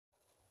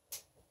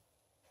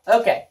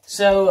Okay,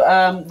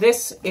 so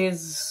this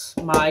is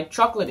my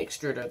chocolate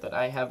extruder that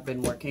I have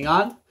been working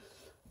on.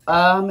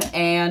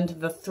 And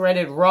the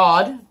threaded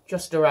rod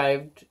just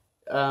arrived,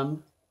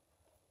 and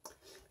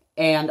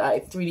I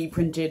 3D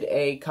printed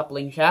a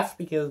coupling shaft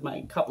because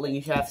my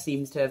coupling shaft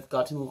seems to have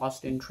gotten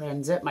lost in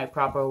transit, my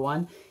proper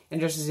one,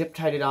 and just zip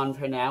tied it on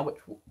for now, which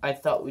I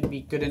thought would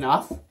be good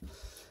enough.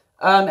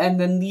 And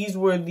then these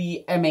were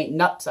the M8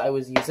 nuts I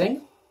was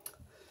using,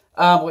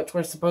 which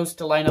were supposed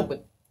to line up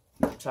with,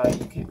 sorry,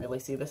 you can't really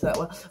see this that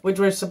well, which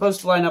were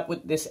supposed to line up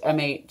with this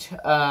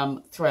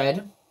M8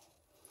 thread.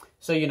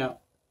 So, you know,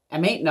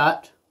 M8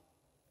 nut,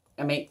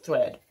 M8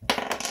 thread.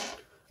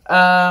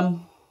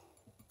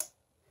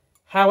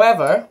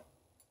 However,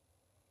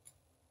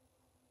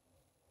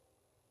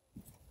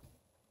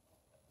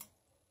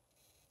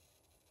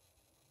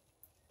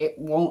 it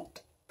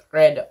won't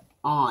thread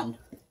on.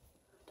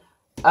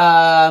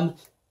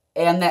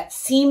 And that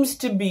seems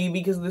to be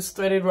because this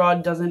threaded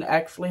rod doesn't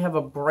actually have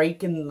a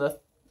break in the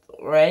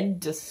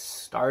thread to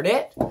start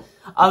it.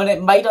 And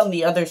it might on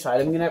the other side.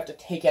 I'm going to have to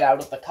take it out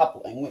of the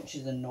coupling, which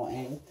is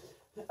annoying.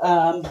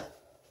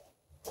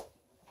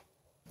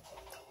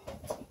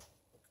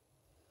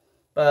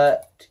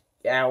 But,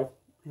 ow, I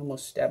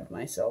almost stabbed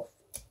myself.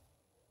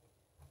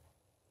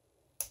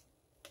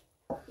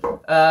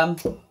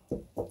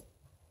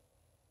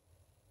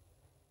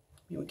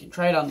 We can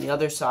try it on the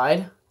other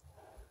side.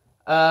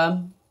 But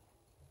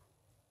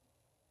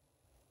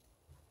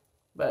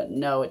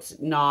no, it's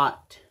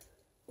not.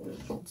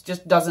 It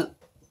just doesn't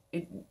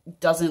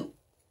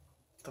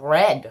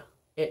thread.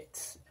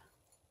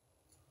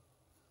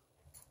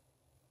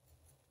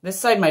 This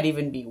side might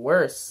even be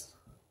worse.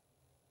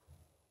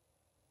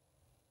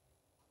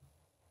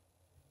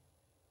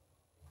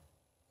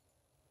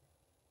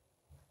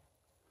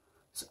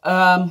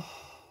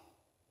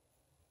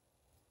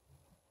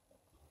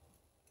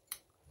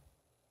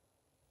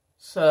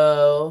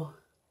 So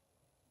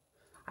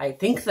I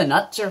think the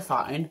nuts are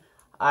fine.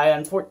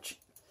 I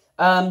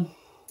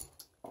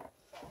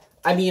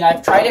mean,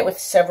 I've tried it with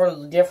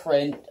several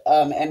different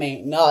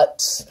M8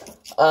 nuts,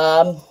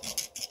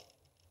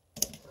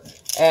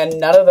 and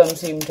none of them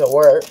seem to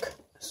work.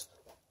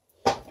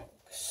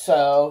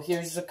 So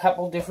here's a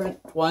couple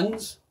different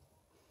ones.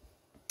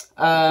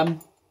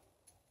 And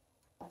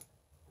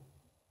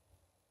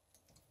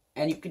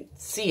you can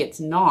see it's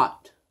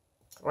not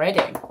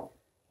threading.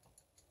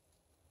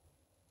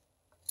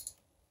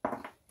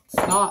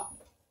 It's not,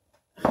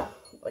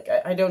 like,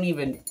 I don't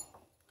even,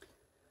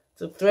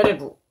 it's a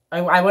threaded,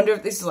 I wonder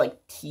if this is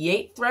like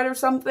T8 thread or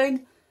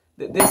something.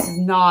 This is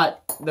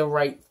not the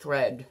right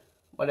thread,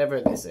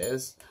 whatever this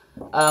is.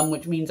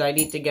 Which means I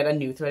need to get a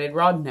new threaded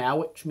rod now,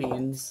 which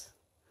means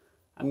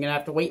I'm going to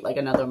have to wait like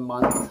another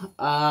month.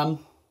 I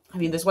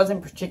mean, this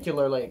wasn't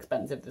particularly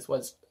expensive. This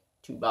was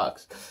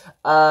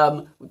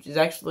 $2, which is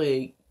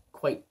actually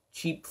quite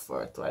cheap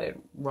for a threaded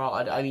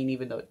rod. I mean,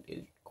 even though it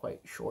is quite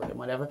short and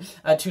whatever.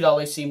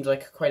 $2 seems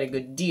like quite a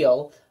good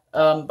deal,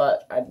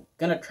 but I'm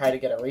gonna try to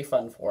get a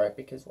refund for it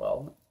because,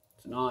 well,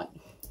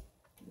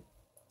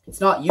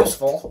 it's not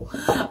useful.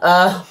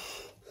 I'm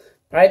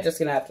just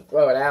gonna have to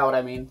throw it out.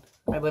 I mean,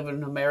 I live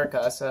in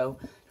America, so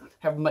I don't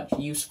have much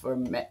use for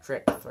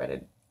metric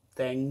threaded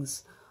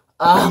things,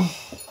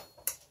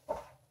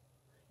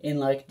 in,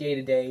 like,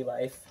 day-to-day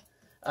life.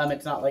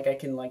 It's not like I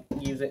can, like,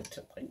 use it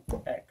to, like,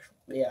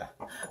 actually, yeah.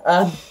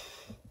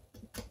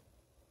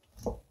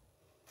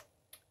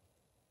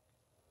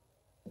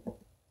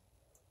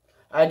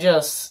 I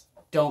just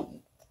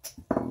don't,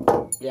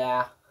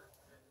 yeah.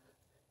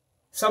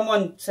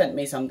 Someone sent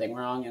me something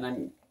wrong,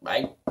 and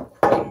I'm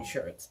pretty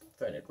sure it's the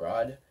threaded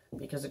rod,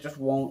 because it just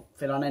won't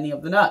fit on any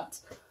of the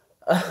nuts.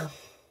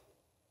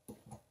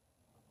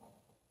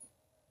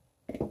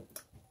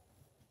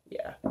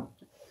 Yeah.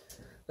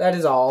 That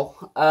is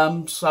all.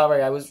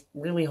 Sorry, I was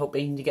really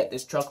hoping to get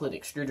this chocolate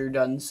extruder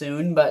done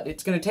soon, but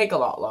it's going to take a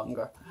lot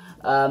longer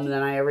than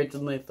I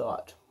originally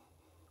thought.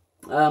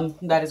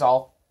 That is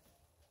all.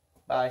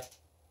 Bye.